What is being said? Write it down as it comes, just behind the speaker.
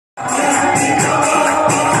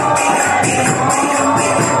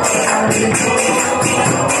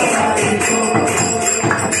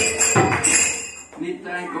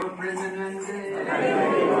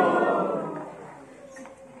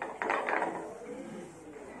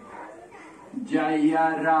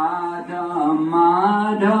Jaya Radha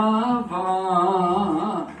Madhava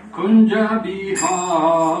Kunja Bihari.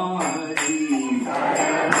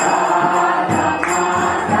 Jaya Radha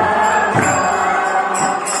Madhava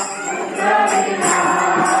Kunja Bihari.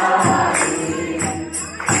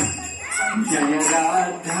 Jaya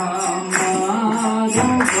Radha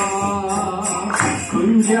Madhava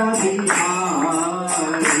Kunja Bihari.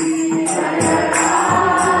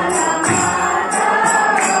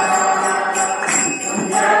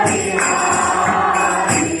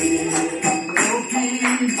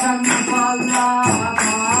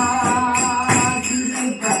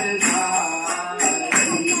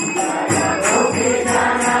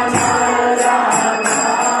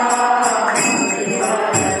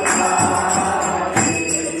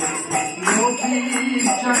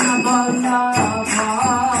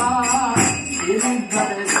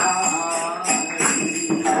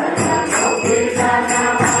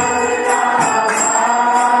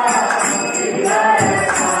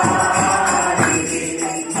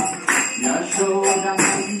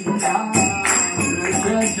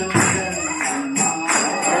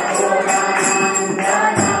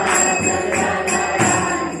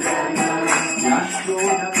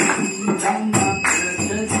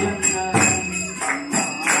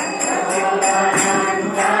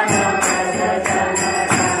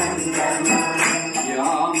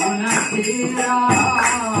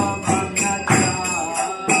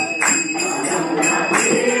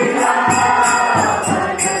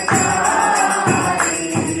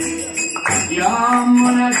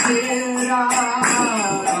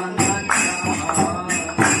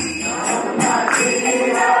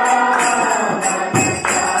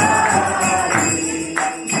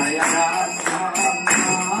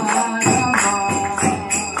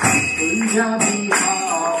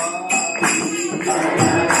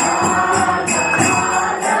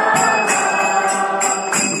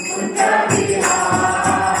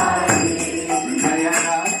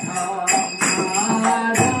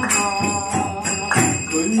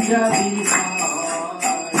 Jaya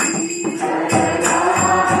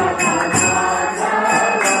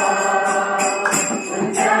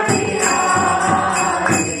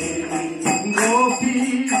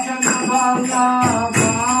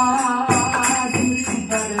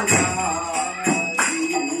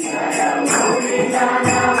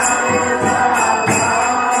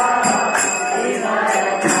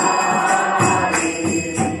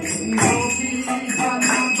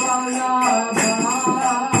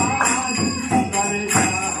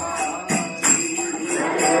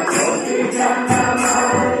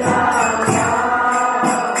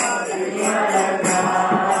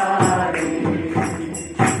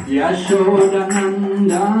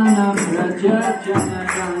Yashodanandana Braja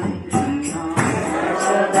Janarandana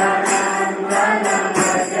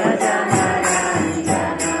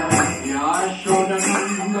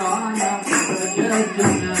Yashodanandana Braja Janarandana Yashodanandana Braja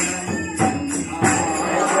Janarandana Yashodanandana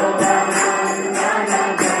Braja Janarandana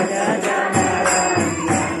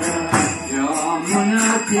Yamuna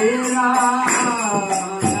Tera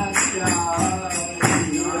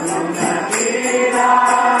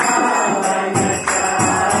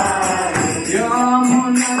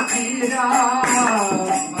Yamuna Tera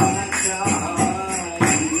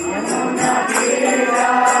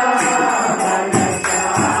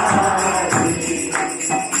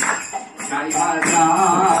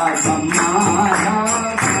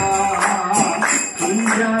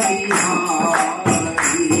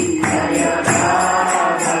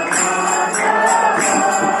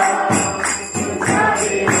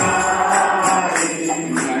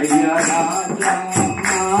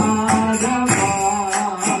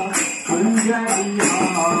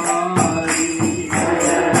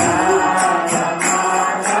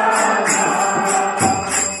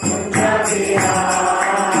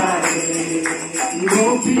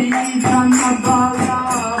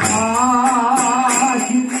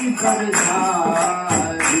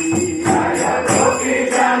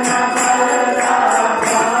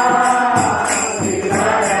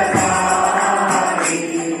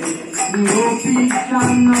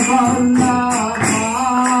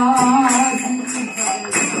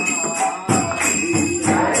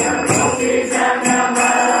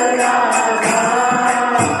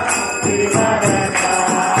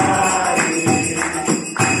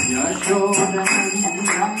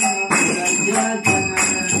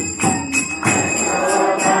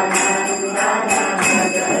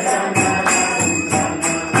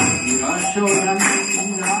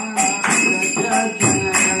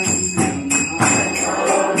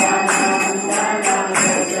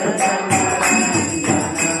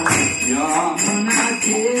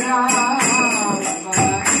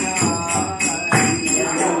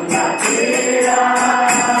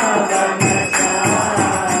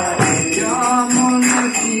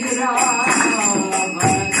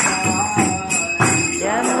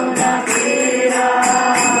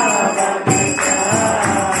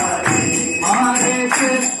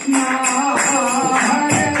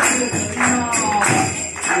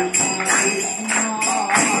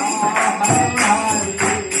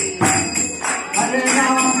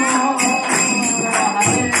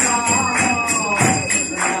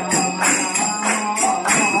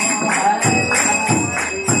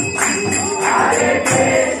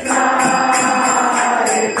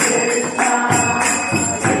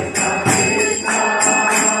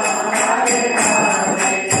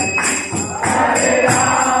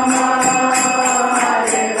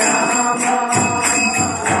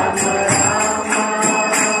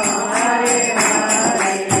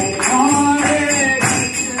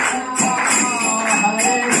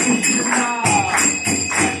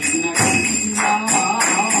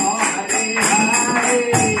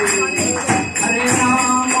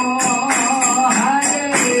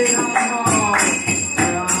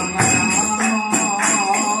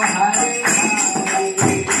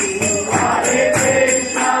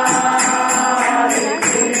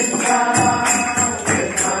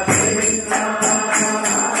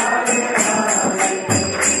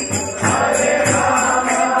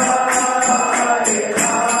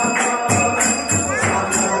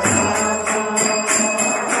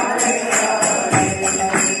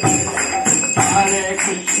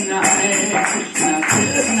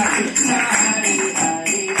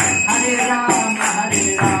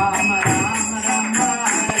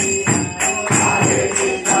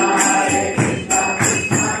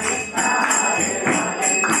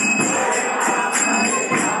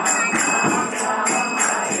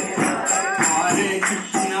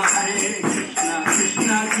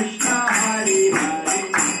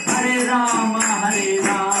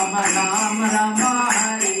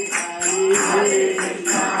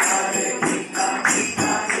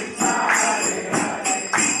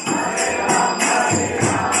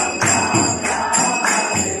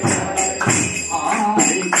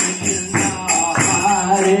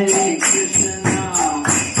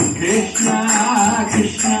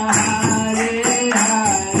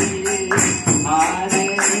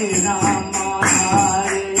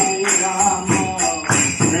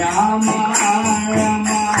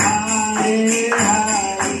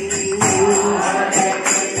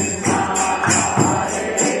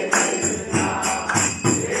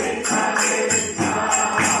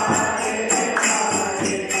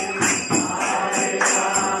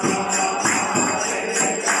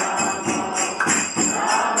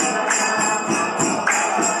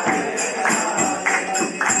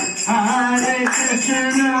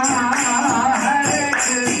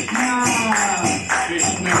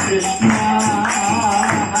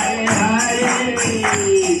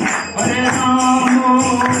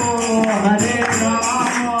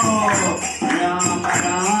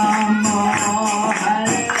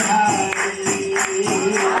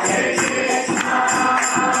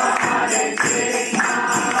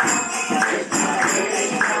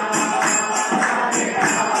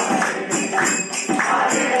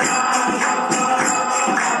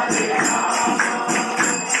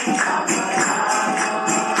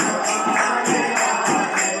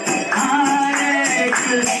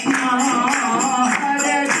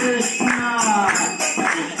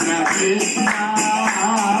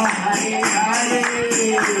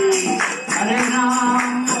Hare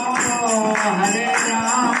Rama, Hare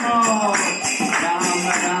Rama, Rama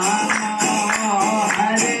Rama,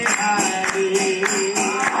 Hare Hare,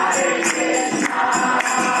 Hare Krishna,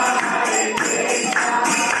 Hare Krishna,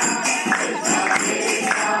 Krishna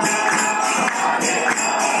Krishna, Hare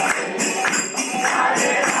Hare,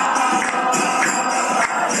 Hare Rama, Hare Rama,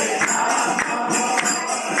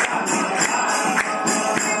 Rama Rama,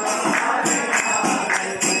 Hare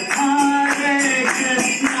Hare, Hare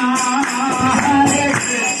Krishna, Hare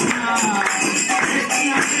Krishna,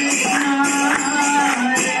 Krishna Krishna,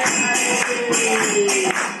 Hare Hare,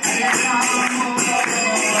 Hare Rama,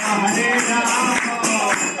 Hare Rama,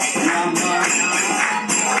 Rama Rama,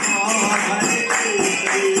 Hare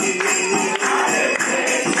Hare, Hare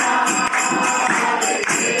Krishna, Hare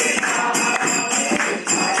Krishna,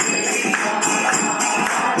 Krishna Krishna,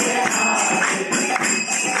 Hare Hare,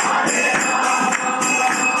 Hare Rama, Hare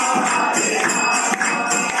Rama,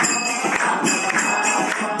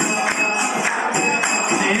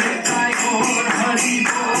 Nitai Gaur Hari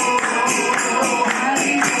Bol,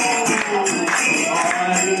 Hari Bol,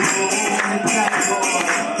 Hari Bol, Nitai Gaur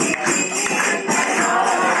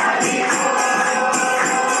Hari Bol,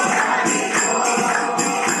 Hari Bol,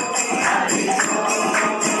 Hari Bol,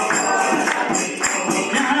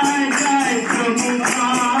 Jai Jai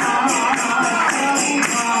Prabhupada,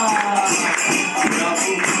 Prabhupada,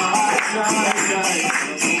 Jai Jai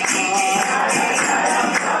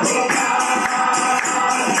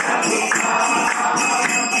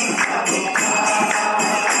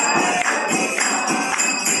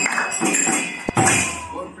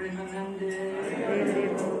Gaur Premanande,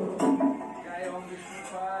 Jai Om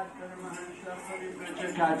Vishnupad, Paramahansa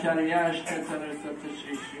Parivrajacharya, Ashtatara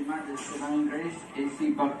Shri Srimad Divine Grace, A.C.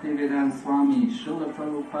 Bhakti Vedanta Swami, Srila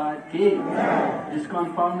Prabhupada ki, ISKCON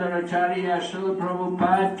Founder Acharya, Srila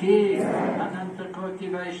Prabhupada ki, Ananta Koti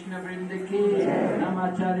Vaishnava Vrinda ki,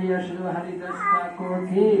 Namacharya Srila Haridas Thakur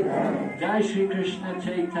ki, Jai Shri Krishna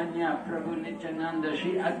Chaitanya, Prabhu Nityananda,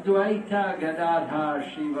 Shri Advaita Gadadhar,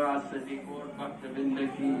 Shri Vasadi Gaur Bhaktavinda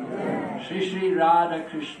ki, Shri Shri Radha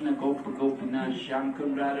Krishna Gopa Gopinath,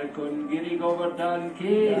 Shankun Radhakund Giri Govardhan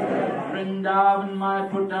ki, Vrindavan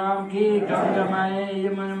Mayapur Dham ki, Ganga Maye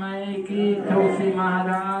Yamuna Maye ki, Tulsi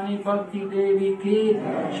Maharani Bhakti Devi ki,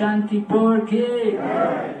 Santipur ki,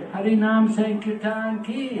 Harinam Sankirtan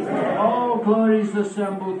ki, all glories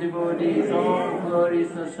assembled devotees, all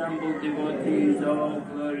glories assembled devotees, all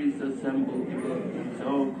glories assembled devotees,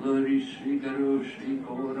 all glories Shri Guru, Shri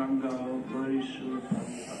Gauranga, all glories Shri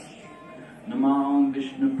Santipur. Namo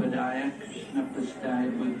Vishnu Padaya Krishna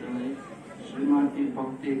Pastaya Bhutale Srimati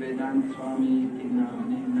Bhakti Vedanta Swami iti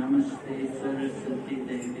namane Namaste Saraswati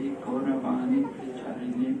Devi Gauravani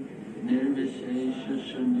Pracharini Nirvishesha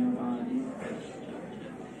Shunyavadi.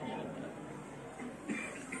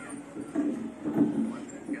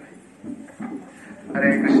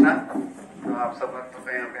 हरे कृष्णा। तो आप सब भक्तों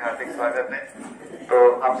का यहाँ पे हार्दिक स्वागत है। तो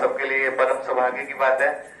हम सबके लिए परम सौभाग्य की बात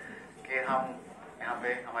है कि हम यहाँ पे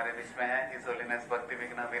हमारे बीच में है हिज होलीनेस भक्ति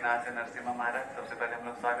विघ्ना विनाश नरसिम्हा महाराज। सबसे पहले हम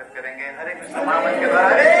लोग स्वागत करेंगे हरे कृष्ण महामंत्र के द्वारा।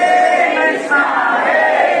 हरे कृष्णा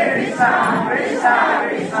कृष्णा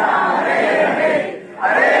कृष्णा हरे हरे,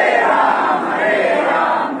 हरे राम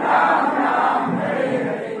राम राम हरे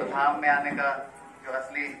हरे। तो धाम में आने का जो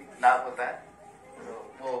असली लाभ होता है तो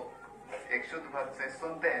वो एक शुद्ध भक्त से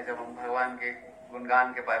सुनते हैं जब हम भगवान के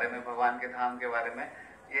गुणगान के बारे में, भगवान के धाम के बारे में,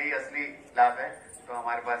 यही असली लाभ है। तो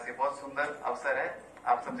हमारे पास ये बहुत सुंदर अवसर है।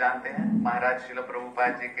 आप सब जानते हैं महाराज श्रील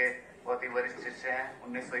प्रभुपाद जी के बहुत ही वरिष्ठ शिष्य हैं।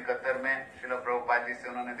 1971 में श्रील प्रभुपाद जी से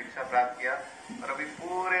उन्होंने दीक्षा प्राप्त किया और अभी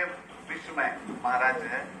पूरे विश्व में महाराज जो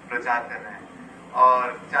है प्रचार कर रहे हैं। और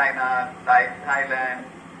चाइना, थाईलैंड,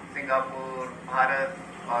 सिंगापुर, भारत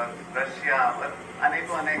और रशिया और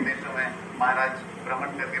अनेकों अनेक देशों में महाराज भ्रमण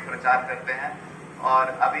करके प्रचार करते हैं। और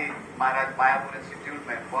अभी महाराज मायापुर इंस्टीट्यूट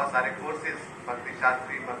में बहुत सारे कोर्सेज, भक्ति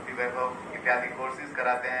शास्त्री, भक्ति वैभव इत्यादि कोर्सेज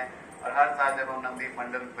कराते हैं। और हर साल जब हम नवदीप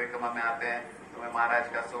मंडल परिक्रमा में आते हैं तो हमें महाराज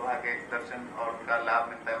का सौभाग्य दर्शन और उनका लाभ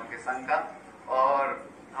मिलता है, उनके संग का। और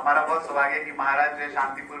हमारा बहुत सौभाग्य है कि महाराज जो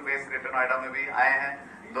शांतिपुर बेस ग्रेटर नोएडा में भी आए हैं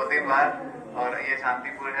 2-3 बार। और ये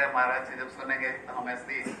शांतिपुर है, महाराज से जब सुनेंगे तो हमें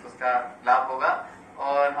असली उसका लाभ होगा।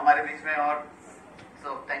 और हमारे बीच में और so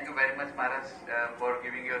thank you very much Maharaj for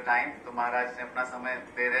giving your time. तो महाराज ने अपना समय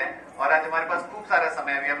दे रहे हैं और आज हमारे पास खूब सारा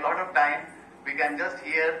समय है। We have lot of time, we can just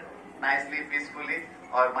here nicely peacefully.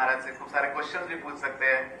 और महाराज से खूब सारे क्वेश्चंस भी पूछ सकते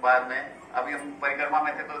हैं बाद में। अभी हम परिक्रमा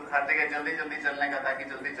में थे तो हर जगह जल्दी जल्दी चलने का था कि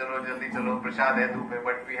जल्दी चलो प्रसाद है धूप है,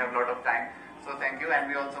 but we have lot of time. So thank you and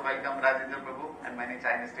we also welcome Rajendra Prabhu and many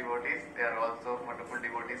Chinese devotees. They are also wonderful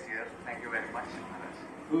devotees here. Thank you very much Maharaj.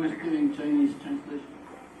 Who is doing Chinese translation?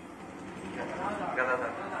 गदा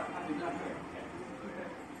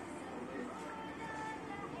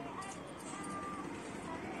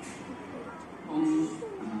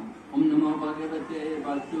Bhagavate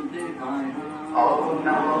Vasudevaya. Om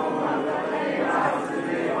Namo Bhagavate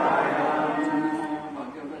Vasudevaya. Om Namo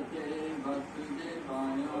Bhagavate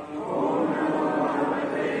Vasudevaya.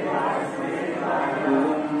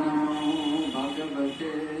 Om Namo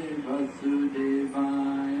Bhagavate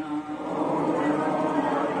Vasudevaya.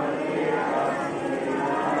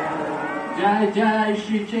 Jai Jai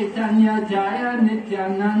Shri Chaitanya Jaya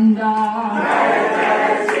Nityananda. Jaya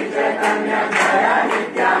Jaya Shri Chaitanya Jaya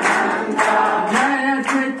Nityananda. Jaya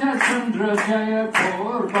Chaita Chandra Jaya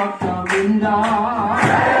Gaur Bhakta Vrinda.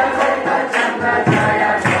 Jaya Chaita Chandra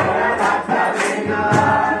Jaya Gaur Bhakta Vrinda.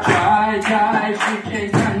 Jai Jai Shri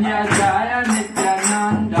Chaitanya Jaya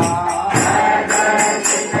Nityananda. Jaya Jaya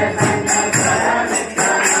Shri Chaitanya Jaya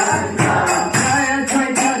Nityananda. Jaya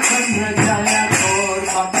Chaita Chandra Jaya Gaur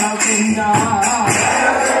Bhakta Vrinda.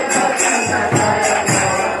 Jaya Chaita Chandra Jaya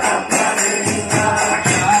Gaur Bhakta Vrinda.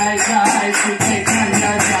 Jai Jai Shri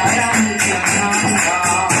Chaitanya Jaya Nityananda.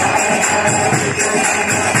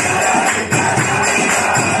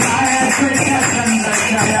 Jaya Chaita Chandra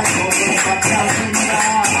Jaya Gaur Bhakta Vrinda.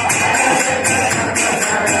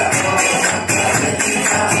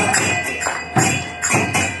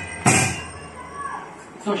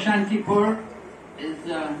 So Santipur is a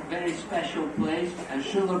very special place.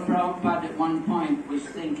 Srila Prabhupada at one point was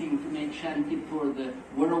thinking to make Santipur the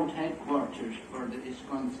world headquarters for the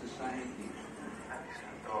ISKCON society.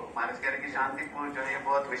 तो महाराज कह रहे कि शांतिपुर जो है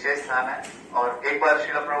बहुत विशेष स्थान है और एक बार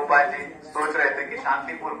श्रील प्रभुपाद जी सोच रहे थे कि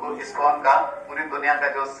शांतिपुर को इस्कॉन का पूरी दुनिया का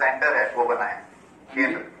जो सेंटर है वो बनाए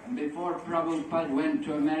केंद्र. Before Prabhupada went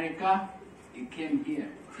to America, he came here.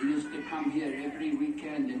 He used to come here every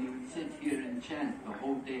weekend and he would sit here and chant the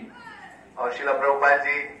whole day. और श्रील प्रभुपाद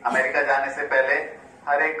जी अमेरिका जाने से पहले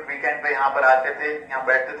हर एक वीकेंड पे यहाँ पर आते थे, यहाँ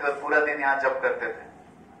बैठते थे और पूरा दिन यहाँ जप करते थे.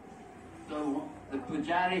 So the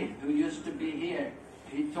pujari who used to be here,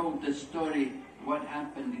 he told the story what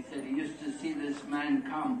happened. He said he used to see this man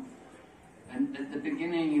come, and at the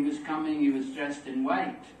beginning he was coming, he was dressed in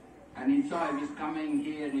white, and he saw he was coming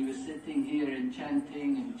here and he was sitting here and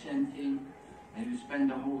chanting, and he would spend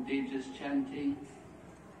the whole day just chanting.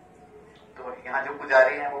 तो यहाँ जो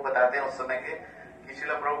पुजारी हैं वो बताते हैं उस समय के कि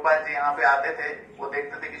श्रील प्रभुपाद जी यहाँ पे आते थे, वो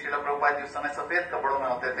देखते थे कि श्रील प्रभुपाद जी उस समय सफेद कपड़ों में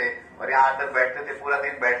होते थे और यहाँ आकर बैठते थे, पूरा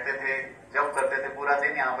दिन बैठते थे, जप करते थे, पूरा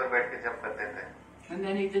दिन यहाँ पर बैठ के जप करते थे. And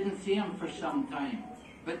then he didn't see him for some time.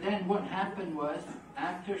 But then what happened was,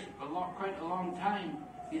 after quite a long time,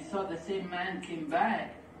 he saw the same man came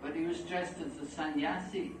back, but he was dressed as a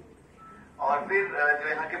sannyasi. और फिर जो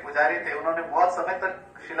यहाँ के पुजारी थे उन्होंने बहुत समय तक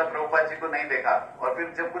श्रील प्रभुपाद जी को नहीं देखा और फिर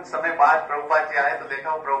जब कुछ समय बाद प्रभुपाद जी आए तो देखा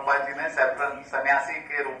वो प्रभुपाद जी ने सन्यासी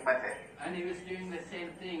के रूप में थे. And he was doing the same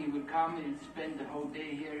thing. He would come, he would spend the whole day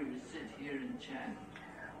here, he would sit here and chant.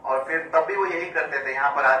 और फिर तब भी वो यही करते थे,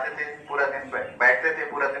 यहाँ पर आते थे, पूरा दिन बैठते थे,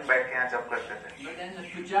 पूरा दिन बैठ के यहाँ जप करते थे. But then the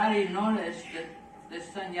pujari noticed that the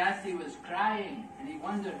sannyasi was crying, and he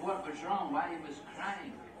wondered what was wrong, why he was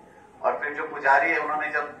crying. और फिर जो पुजारी है उन्होंने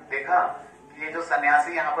जब देखा कि ये जो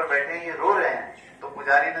सन्यासी यहाँ पर बैठे हैं ये रो रहे हैं, तो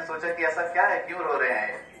पुजारी ने सोचा कि ऐसा क्या है, क्यों रो रहे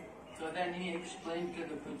हैं. So then he explained to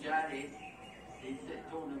the pujari,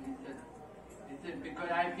 told him, he said, because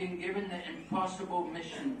I've been given the impossible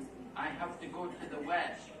mission, I have to go to the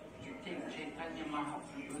west to take Chaitanya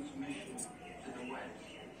Mahaprabhu's mission to the west.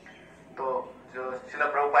 तो जो श्रील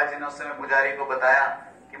प्रभुपाद जी ने उस समय पुजारी को बताया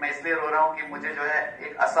कि मैं इसलिए रो रहा हूँ कि मुझे जो है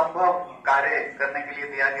एक असंभव कार्य करने के लिए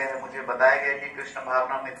दिया गया है. मुझे बताया गया कि कृष्ण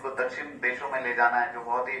भावनामृत को दक्षिण देशों में ले जाना है, जो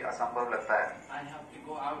बहुत ही असंभव लगता है. I have to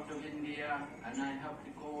go out of India and I have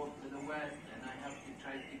to go to the west and I have to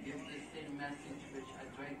try to give the same message which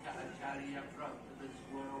Advaita Acharya brought to this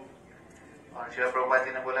world. और श्री प्रभुपाद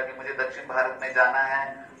जी ने बोला कि मुझे दक्षिण भारत में जाना है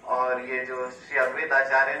और ये जो श्री अद्वैत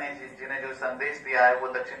आचार्य ने जिन्हें जो संदेश दिया है वो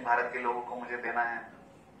दक्षिण भारत के लोगों को मुझे देना है.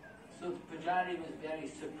 So the pujari was very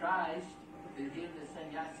surprised to hear the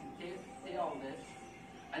sannyasi say all this,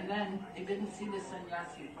 and then he didn't see the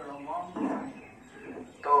sannyasi for a long time.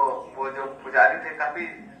 तो वो जो पुजारी थे काफी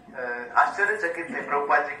आश्चर्यचकित थे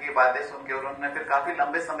प्रभुपाद जी की बातें सुन के और उन्होंने फिर काफी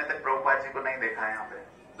लंबे समय तक प्रभुपाद जी को नहीं देखा यहाँ पे.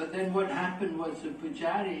 But then what happened was the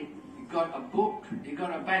pujari got a book, he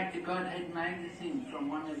got a Bhakti Godhead magazine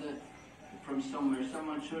from somewhere.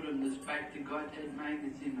 Someone showed him this Bhakti Godhead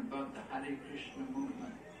magazine about the Hare Krishna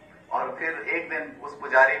movement. और फिर एक दिन उस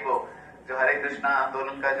पुजारी को जो हरे कृष्णा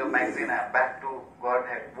आंदोलन का जो मैगजीन है बैक टू गॉड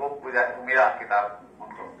है वो मिला किताब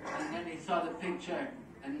उनको. And then he saw the picture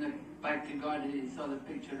and the Bhakti Godhead, he saw the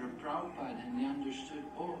picture of Prabhupada and he understood,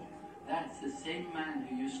 oh, that's the same man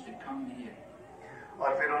who used to come here. और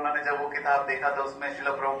फिर उन्होंने जब वो किताब देखा तो उसमें श्रील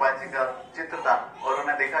प्रभुपाद जी का चित्र था और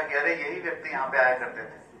उन्होंने देखा कि अरे यही व्यक्ति यहाँ पे आया करते थे.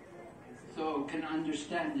 So can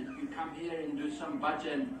understand if you come here and do some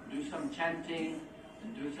bhajan, do some chanting,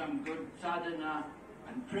 and do some good sadhana,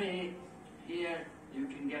 and pray here, you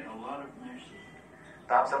can get a lot of mercy.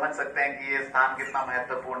 तो आप समझ सकते हैं कि ये स्थान कितना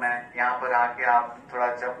महत्वपूर्ण है। यहाँ पर आके आप थोड़ा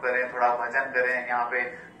जप करें, थोड़ा भजन करें, यहाँ पे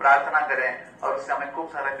प्रार्थना करें, और उससे हमें खूब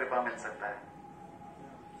सारा कृपा मिल सकता है।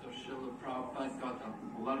 So Srila Prabhupada got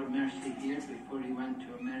a lot of mercy here before he went to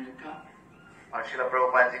America. और श्रील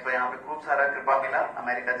प्रभुपाद जी को यहाँ पे खूब सारा कृपा मिला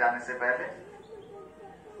अमेरिका जाने से पहले।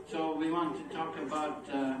 So we want to talk about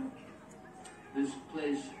this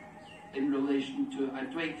place in relation to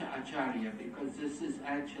Advaita Acharya, because this is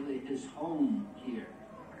actually his home here.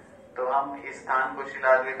 तो हम इस स्थान को श्रील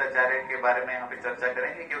अद्वैत आचार्य के बारे में यहाँ पे चर्चा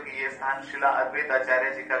करेंगे, क्योंकि ये स्थान श्रील अद्वैत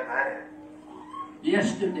आचार्य जी का घर है।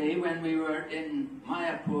 Yesterday when we were in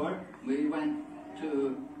Mayapur, we went to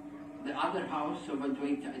the other house of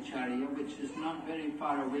Advaita Acharya, which is not very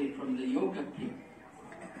far away from the yoga pit.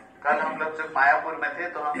 कल हम लोग जब मायापुर में थे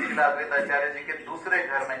तो हम श्रील अद्वैत आचार्य जी के दूसरे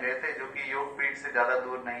घर में गए थे, जो कि योग पीठ से ज्यादा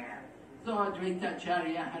दूर नहीं है। So Advaita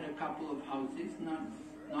Acharya had a couple of houses, not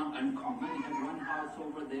uncommon. He had one house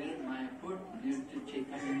over there in Mayapur, near to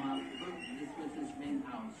Chaitanya Mahaprabhu. This was his main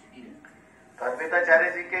house here. तो अद्वैताचार्य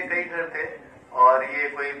जी के कई घर थे, और ये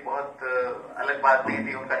कोई बहुत अलग बात नहीं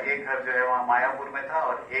थी। उनका एक घर जो है वहाँ मायापुर में था,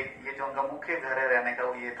 और एक ये जो उनका मुख्य घर है रहने का,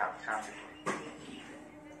 वो ये था Shantipur.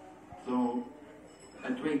 So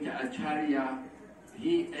Advaita Acharya,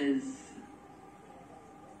 he is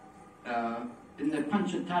in the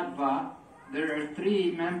Panchatattva. There are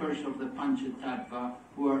 3 members of the Panchatattva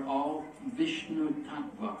who are all Vishnu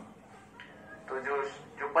Tattva. तो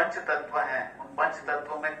जो पंच तत्व हैं, उन पंच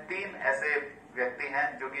तत्वों में 3 ऐसे व्यक्ति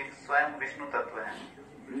हैं जो कि स्वयं विष्णु तत्व हैं।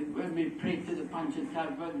 When we pray to the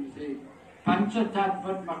Panchatattva, we say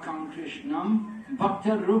Panchatattvatmakam Krishnam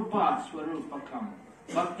Bhakta Rupa Swarupakam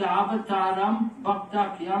Bhakta Avataram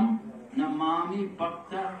Bhaktakyam Namami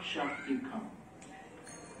Bhakta Shaktikam.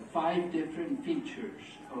 5 different features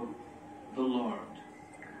of the Lord.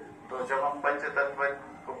 तो जब हम पंच तत्व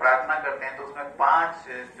को प्रार्थना करते हैं तो उसमें 5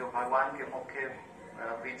 जो भगवान के मुख्य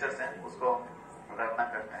फीचर्स हैं उसको हम प्रार्थना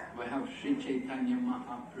करते हैं। We have Sri Chaitanya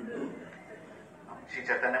Mahaprabhu. Shri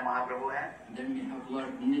Chaitanya Mahaprabhu हैं। Then we have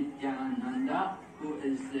Lord Nityananda, who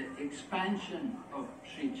is the expansion of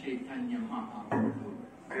Sri Chaitanya Mahaprabhu.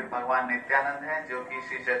 फिर भगवान नित्यानंद हैं जो कि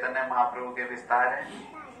श्री चैतन्य महाप्रभु के विस्तार हैं।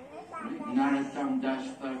 Narottam Das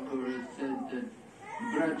Thakur said that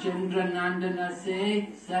Brajendra Nandana se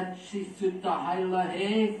Satchi Sutta Haila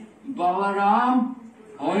he Balaram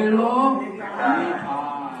Hoilo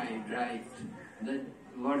Mithai. Right. That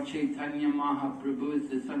Lord Chaitanya Mahaprabhu is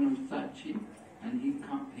the son of Sachi, and he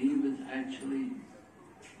was actually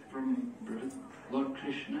from Lord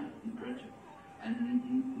Krishna in Braja.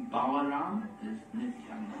 And Balaram is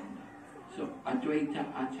Nityananda. So Advaita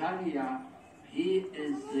Acharya, he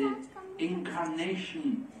is the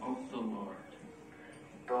incarnation of the Lord.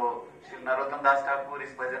 तो श्री नरोत्तम दास ठाकुर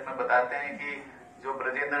इस भजन में बताते हैं कि जो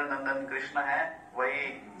ब्रजेंद्र नंदन कृष्ण है वही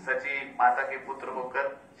सची माता के पुत्र होकर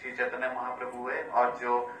श्री चैतन्य महाप्रभु हुए, और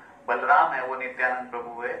जो बलराम है वो नित्यानंद प्रभु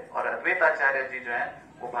हुए, और अद्वैताचार्य जी जो है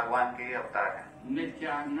वो भगवान के ही अवतार हैं।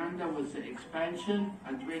 Nityananda was the expansion,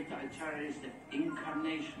 Advaita Acharya is the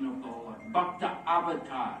incarnation of the Lord. Bhakta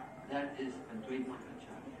Avatar, that is Advaita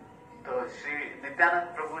Acharya. तो श्री नित्यानंद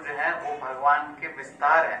प्रभु जो है वो भगवान के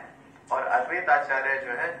विस्तार हैं, और अद्वैताचार्य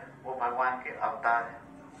जो है वो भगवान के अवतार हैं।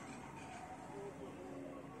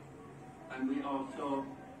 And we also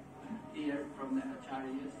hear from the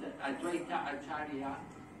Acharyas that Advaita Acharya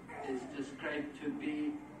is described to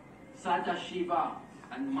be Sadashiva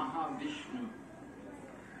and Mahavishnu.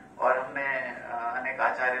 और हमने अनेक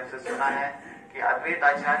आचार्यों से सुना है कि अद्वैत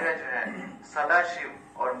आचार्य जो है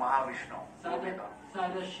सदाशिव और Mahavishnu.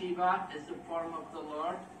 Sadashiva is the form of the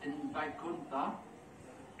Lord in Vaikuntha.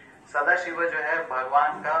 Sadashiv जो है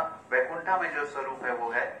भगवान का वैकुंठा में जो स्वरूप है वो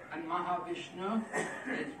है। And Mahavishnu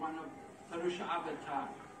is one of Purusha Avatar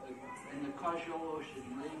in the causal ocean,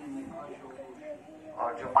 living in the causal ocean.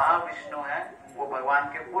 और जो महाविष्णु है वो भगवान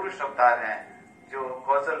के पुरुष अवतार हैं, जो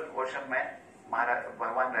कौशल ओशन में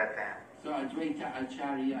भगवान रहते हैं। So Advaita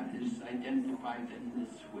Acharya is identified in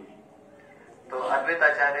this way. तो अद्वैत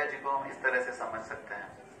आचार्य जी को हम इस तरह से समझ सकते हैं।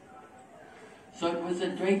 So it was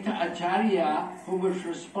Advaita Acharya who was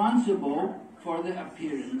responsible for the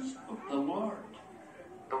appearance of the Lord.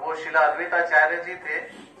 तो वो शिला अद्वैत आचार्य जी थे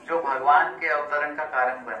जो भगवान के अवतरण का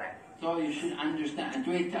कारण बने। So you should understand,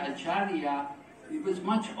 Advaita Acharya, he was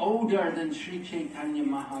much older than Sri Chaitanya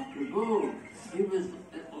Mahaprabhu. He was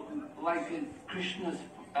like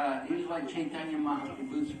he was like Chaitanya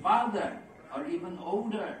Mahaprabhu's father, or even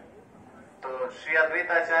older. तो श्री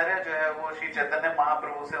अद्वैत आचार्य जो है वो श्री चैतन्य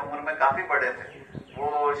महाप्रभु से उम्र में काफी बड़े थे।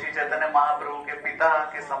 वो श्री चैतन्य महाप्रभु के पिता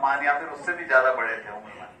के समान या फिर उससे भी ज्यादा बड़े थे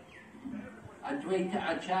उम्र में। Advaita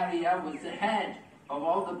Acharya was the head of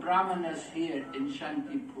all the brahmanas here in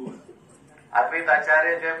Santipur. अद्वैत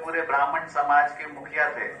आचार्य जो है पूरे ब्राह्मण समाज के मुखिया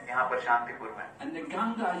थे यहाँ पर शांतिपुर में। And the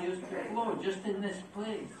Ganga used to flow just in this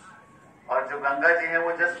place. और जो गंगा जी है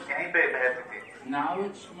वो जस्ट यहीं पे बहती थी। Now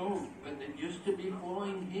it's moved, but it used to be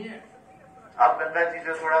flowing here. अब गंगा जी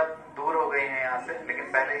जो थोड़ा दूर हो गई है यहाँ से,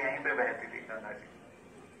 लेकिन पहले यहीं पे बहती थी Ganga ji.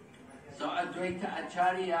 So Advaita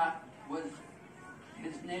Acharya was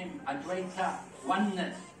his name, Advaita,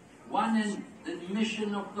 oneness, one in the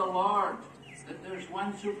mission of the Lord, that there's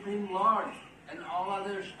one Supreme Lord and all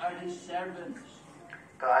others are his servants.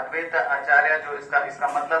 तो अद्वैत आचार्य जो इसका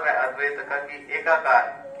मतलब है अद्वैत का कि एकाकार,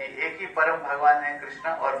 कि एक ही परम भगवान है कृष्ण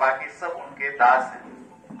और बाकी सब उनके दास हैं।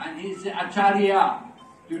 And he's the Acharya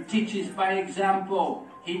who teaches by example.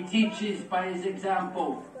 He teaches by his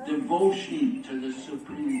example devotion to the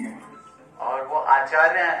Supreme Lord. और वो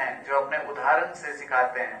आचार्य हैं जो अपने उदाहरण से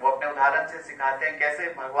सिखाते हैं, वो अपने उदाहरण से सिखाते हैं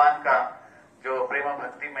कैसे भगवान का जो प्रेम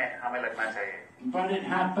भक्ति में हमें लगना चाहिए। But it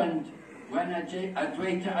happened when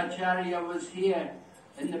Advaita Acharya was here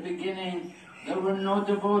in the beginning, there were no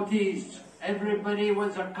devotees. Everybody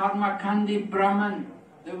was a karmakandi Brahman.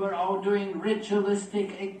 They were all doing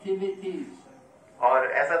ritualistic activities.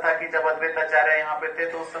 और ऐसा था कि जब अद्वैत आचार्य यहाँ पे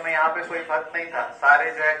थे तो उस समय यहाँ पे कोई भक्त नहीं था,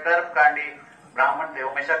 सारे जो है कर्मकांडी ब्राह्मण थे,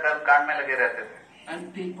 हमेशा कर्म कांड में लगे रहते थे।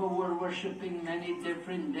 And people were worshipping many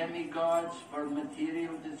different demigods for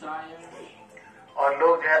material desires. और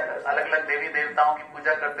लोग जो है अलग अलग देवी देवताओं की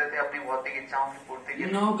पूजा करते थे अपनी भौतिक इच्छाओं की पूर्ति के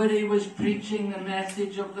लिए। Nobody was preaching the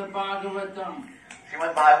message of the Bhagavatam.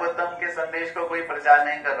 Shrimad Bhagavatam के संदेश को कोई प्रचार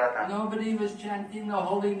नहीं कर रहा था। Nobody was chanting the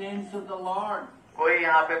holy names of the Lord. कोई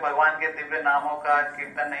यहाँ पे भगवान के दिव्य नामों का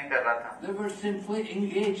कीर्तन नहीं कर रहा था। They were simply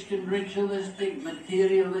engaged in ritualistic,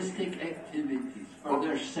 materialistic activities for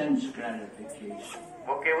their sense gratification.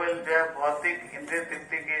 वो केवल जो है भौतिक इंद्रिय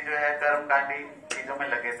तृप्ति की जो है कर्मकांडी चीजों में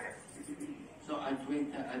लगे थे। So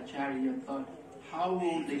Advaita Acharya thought, how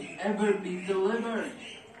will they ever be delivered?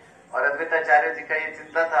 और अद्वैत आचार्य जी का ये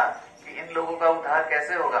चिंता था कि इन लोगों का उद्धार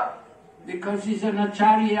कैसे होगा। Because he's an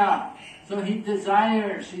Acharya, so he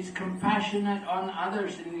desires, he's compassionate on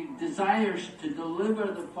others and he desires to deliver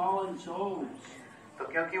the fallen souls. तो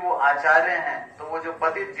क्योंकि वो आचार्य हैं, तो वो जो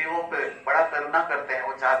पतित जीवों पे बड़ा करुणा करते हैं,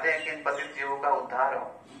 वो चाहते हैं कि इन पतित जीवों का उद्धार हो।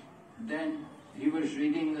 Then he was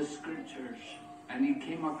reading the scriptures and he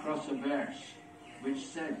came across a verse which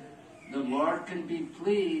said, the Lord can be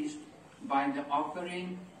pleased by the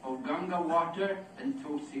offering of Ganga water and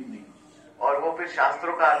tulsi leaves. और वो फिर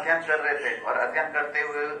शास्त्रों का अध्ययन कर रहे थे और अध्ययन करते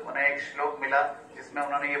हुए उन्हें एक श्लोक मिला जिसमें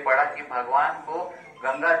उन्होंने ये पढ़ा कि भगवान को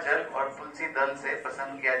गंगा जल और तुलसी दल से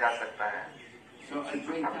प्रसन्न किया जा सकता है। So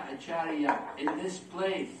Advaita Acharya, in this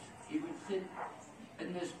place, he would sit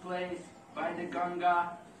in this place by the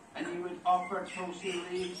Ganga and he would offer tulsi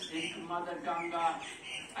leaves into Mother Ganga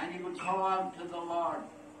and he would call out to the Lord,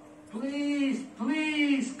 please,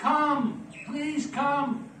 please come, please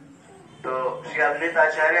come. तो श्री अद्वैत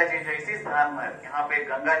आचार्य जी जो इसी स्थान में यहाँ पे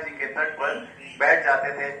गंगा जी के तट पर बैठ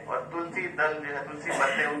जाते थे और तुलसी दल जो है तुलसी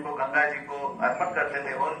पत्ते उनको गंगा जी को अर्पण करते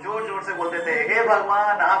थे और जोर जोर से बोलते थे, हे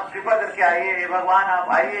भगवान आप कृपा करके आइए, हे भगवान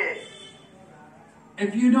आप आइए।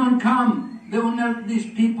 If you don't come, these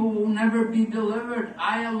people will never be delivered.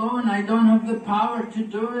 I alone, I don't have the power to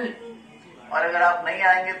do it. और अगर आप नहीं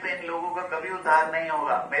आएंगे तो इन लोगों का कभी उद्धार नहीं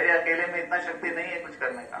होगा, मेरे अकेले में इतना शक्ति नहीं है कुछ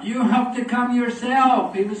करने का। You have to come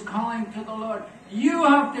yourself. He was calling to the Lord. You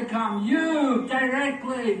have to come, you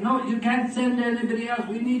directly. No, you can't send anybody else.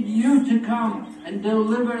 We need you to come and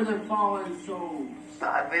deliver the fallen souls.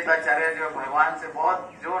 अद्वैत आचार्य जो भगवान से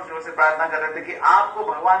बहुत जोर जोर से प्रार्थना कर रहे थे कि आपको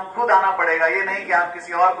भगवान खुद आना पड़ेगा, ये नहीं कि आप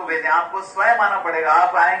किसी और को भेजें, आपको स्वयं आना पड़ेगा,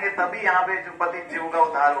 आप आएंगे तभी यहाँ पे जो पतित जीवों का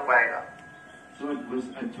उद्धार हो पाएगा। So it was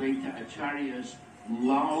Advaita Acharya's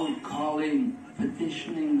loud calling,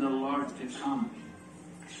 petitioning the Lord to come.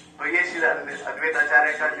 तो ये श्री अद्वैत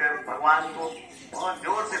आचार्य का जो भगवान को बहुत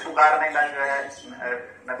जोर से पुकारने का जो है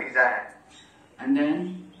नतीजा है। And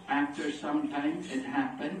then after some time it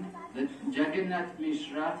happened that Jagannath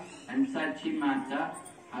Mishra and Sachi Mata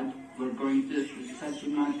were going to,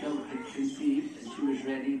 Sachi Mata had conceived and she was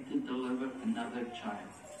ready to deliver another child.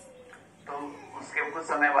 तो उसके कुछ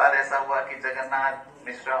समय बाद ऐसा हुआ कि जगन्नाथ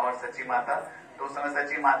मिश्रा और सची माता, तो उस समय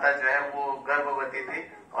सची माता जो है वो गर्भवती थी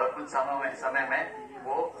और कुछ समय में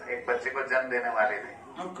वो एक बच्चे को जन्म देने वाली थी।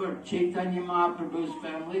 Of course, Chaitanya Mahaprabhu's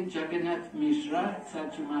family, Jagannath Mishra,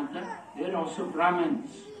 Sachi Mata, they're also Brahmins.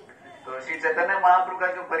 तो श्री चैतन्य महाप्रभु का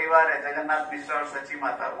जो परिवार है, जगन्नाथ मिश्रा और सची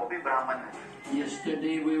माता, वो भी ब्राह्मण है।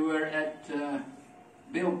 Yesterday we were at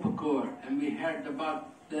Belpakor and we heard about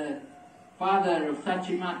the father of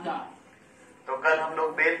Sachi Mata. तो कल हम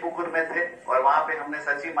लोग बेलपुकुर में थे और वहाँ पे हमने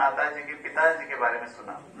सची माता जी के पिताजी के बारे में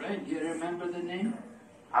सुना। Right? You remember the name?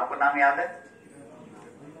 आपको नाम याद है?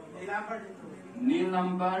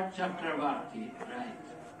 Nilambar Chakravarti. Right.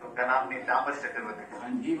 तो उनका नाम नीलांबर चक्रवर्ती था।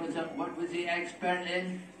 And he was what was he expert in?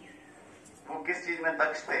 वो किस चीज में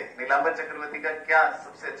दक्ष थे? नीलांबर चक्रवर्ती का क्या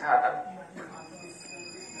सबसे अच्छा आता?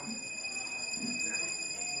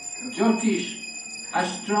 Jyotish,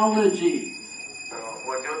 astrology. तो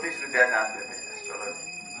वो ज्योतिष विद्या जानते थे, astrology.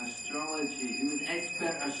 Astrology. He was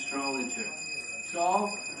expert astrologer. So,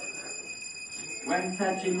 when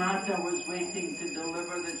Sachi Mata was waiting to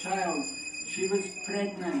deliver the child, she was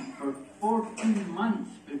pregnant for 14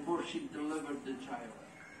 months before she delivered the child.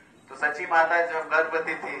 तो सची माता जब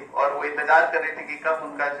गर्भवती थी और वो इंतजार कर रही थी कि कब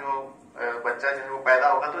उनका जो बच्चा जो है वो पैदा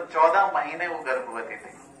होगा, तो 14 महीने वो गर्भवती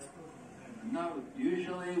थी। Now,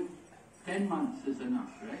 usually 10 months is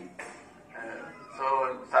enough, right? तो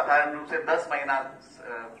साधारण रूप से 10 महीना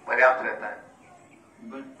पर्याप्त रहता है।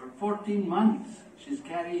 But for 14 months, she's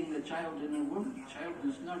carrying the child in her womb. The child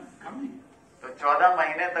is not coming. तो 14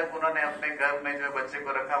 महीने तक उन्होंने अपने गर्भ में जो बच्चे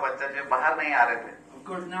को रखा, बच्चा जो बाहर नहीं आ रहे थे। Of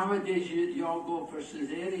course, nowadays you all go for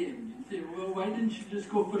cesarean. You say, well, why didn't you just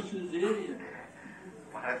go for cesarean?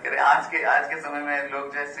 आज के समय में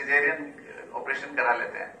लोग जो है सिजेरियन ऑपरेशन करा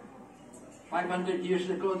लेते हैं। 500 years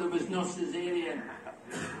ago, there was no cesarean.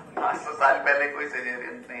 500 साल पहले कोई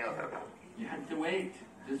सिजेरियन नहीं होता था। You had to wait.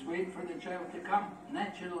 Just wait for the child to come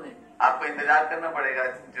naturally. आपको इंतजार करना पड़ेगा,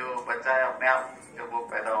 जो बच्चा है अपने आप जब वो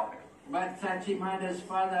पैदा होंगे। But Sachi Mata's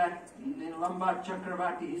father, Nilambar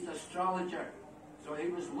Chakravarti, he's an astrologer. So he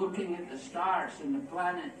was looking at the stars and the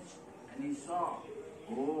planets, and he saw,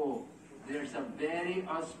 oh, there's a very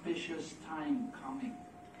auspicious time coming.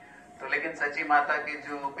 तो लेकिन सची माता के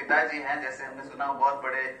जो पिताजी हैं, जैसे हमने सुना, बहुत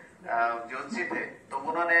बड़े ज्योतिषी थे, तो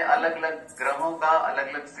उन्होंने अलग अलग ग्रहों का, अलग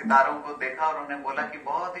अलग सितारों को देखा और उन्होंने बोला कि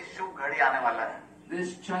बहुत ही शुभ घड़ी आने वाला है।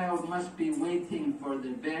 This child must be waiting for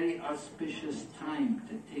the very auspicious time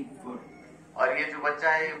to take birth. और ये जो बच्चा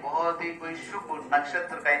है, ये बहुत ही कोई शुभ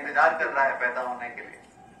नक्षत्र का इंतजार कर रहा है पैदा होने के लिए।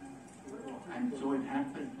 And so it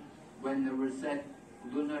happened when there was that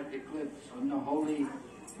lunar eclipse on the holy,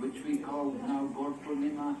 which we call now Gaur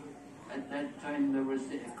Purnima. At that time there was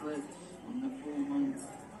the eclipse on the full moon,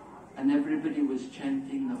 and everybody was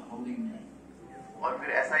chanting the holy name. और फिर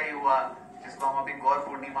ऐसा ही हुआ, जिसको हम अभी गौर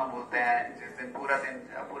पूर्णिमा बोलते हैं, जिस दिन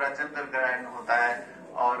पूरा चंद्र ग्रहण होता है,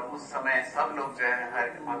 और उस समय सब लोग जो है हर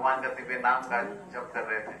भगवान का दिव्य नाम का जप कर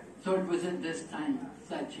रहे थे। So it was at this time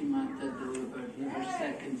Sachi Mata delivered her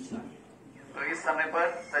second son. तो इस समय पर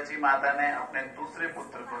सची माता ने अपने दूसरे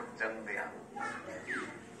पुत्र को जन्म दिया।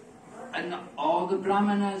 And all the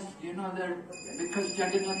brahmanas, you know, because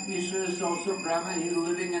Jagannath Mishra is also Brahman, he's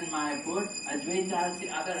living in Mayapur. Advaita has the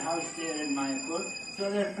other house there in Mayapur. So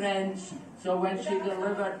they're friends. So when she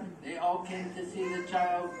delivered, they all came to see the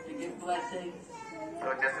child, to give blessings.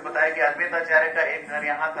 तो जैसे बताया कि अद्वैताचार्य का एक घर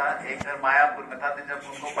यहाँ था, एक घर मायापुर में था। तो जब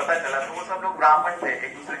उनको पता चला, तो वो सब लोग ब्राह्मण थे,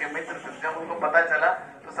 एक दूसरे के मित्र थे। जब उनको पता चला,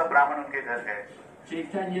 तो सब ब्राह्मण उनके घर गए।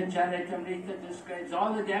 Chaitanya Charitamrita describes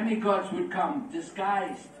all the demigods would come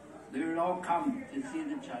disguised. They would all come to see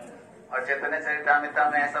the child. और चैतन्य चरितामृत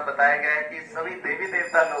में ऐसा बताया गया है कि सभी देवी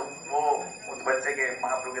देवता लोग वो उस बच्चे के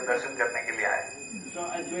महाप्रभु के दर्शन करने के लिए आए। So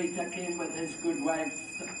Advaita came with his good wife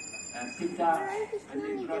Sita, and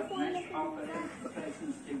they brought nice offerings and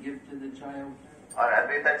presents to give to the child. और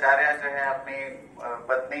अद्वैताचार्य जो है अपनी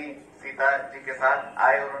पत्नी सीता जी के साथ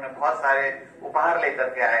आए और उन्हें बहुत सारे उपहार लेकर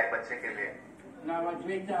के आए बच्चे के लिए। Now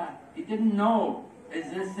Advaita, he didn't know. Is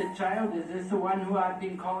this the child? Is this the one who I've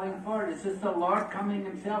been calling for? Is this the Lord coming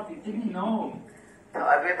himself? He didn't know. तो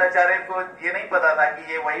अद्वैताचार्य को ये नहीं पता था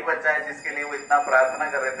कि ये वही बच्चा है जिसके लिए वो इतना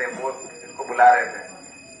प्रार्थना कर रहे थे, वो जिनको बुला रहे थे।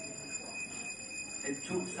 It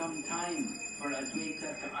took some time for Advaita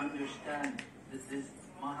to understand that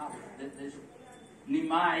this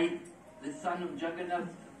Nimai, the son of Jagannath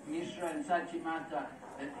Mishra and Sachi Mata,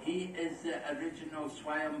 that he is the original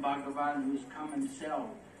Swami Bhagavan who's come himself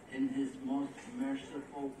in his most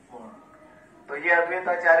merciful form. तो ये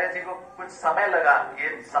अद्वैताचार्य जी को कुछ समय लगा ये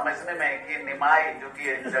समझने में कि निमाई जो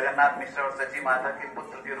कि जगन्नाथ मिश्र और सची माता के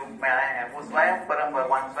पुत्र के रूप में आए हैं, वो स्वयं परम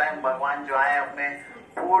भगवान, स्वयं भगवान जो आए अपने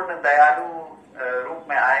पूर्ण दयालु रूप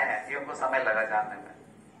में आए हैं, ये उनको समय लगा जानने में।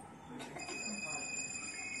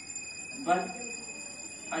 But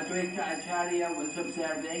Advaita Acharya was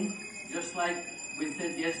observing, just like we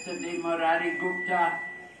said yesterday, Murari Gupta,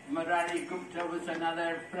 Murari Gupta was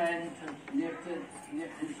another friend, lived near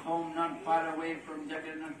his home not far away from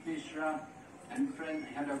Jagannath Mishra, and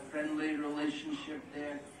had a friendly relationship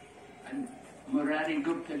there. And Murari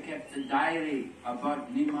Gupta kept a diary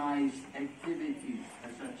about Nimai's activities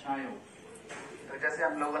as a child. तो जैसे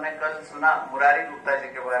हम लोगों ने कल सुना मुरारी गुप्ता जी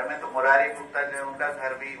के बारे में, तो मुरारी गुप्ता जो उनका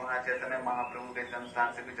घर भी वहाँ चैतन्य महाप्रभु के जन्म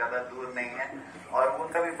स्थान से भी ज्यादा दूर नहीं है, और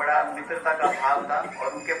उनका भी बड़ा मित्रता का भाव था,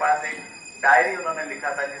 और उनके पास एक डायरी उन्होंने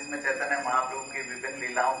लिखा था जिसमें चैतन्य महाप्रभु की विभिन्न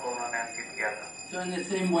लीलाओं को उन्होंने अंकित किया था. So in the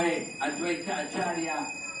same way, Advaita Acharya,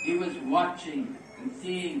 he was watching and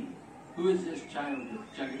seeing who is this child of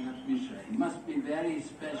Jagannath Mishra. He must be a very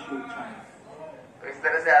special child. तो इस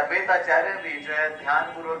तरह से अद्वैताचार्य भी जो है ध्यान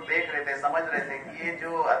पूर्वक देख रहे थे, समझ रहे थे कि ये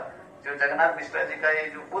जो जगन्नाथ मिश्रा जी का ये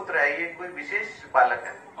जो पुत्र है ये कोई विशेष बालक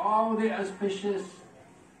है. All the auspicious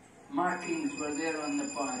markings were there on the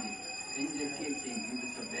body, indicating he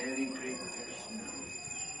was a very great person.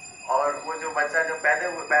 और वो जो बच्चा जो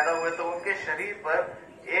पैदा हुए तो उनके शरीर पर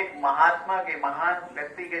एक महात्मा के, महान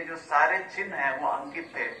व्यक्ति के जो सारे चिन्ह हैं वो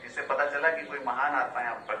अंकित थे, जिससे पता चला कि कोई महान आत्मा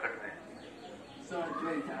यहाँ प्रकट हुए. So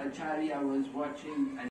Advaita Acharya was watching.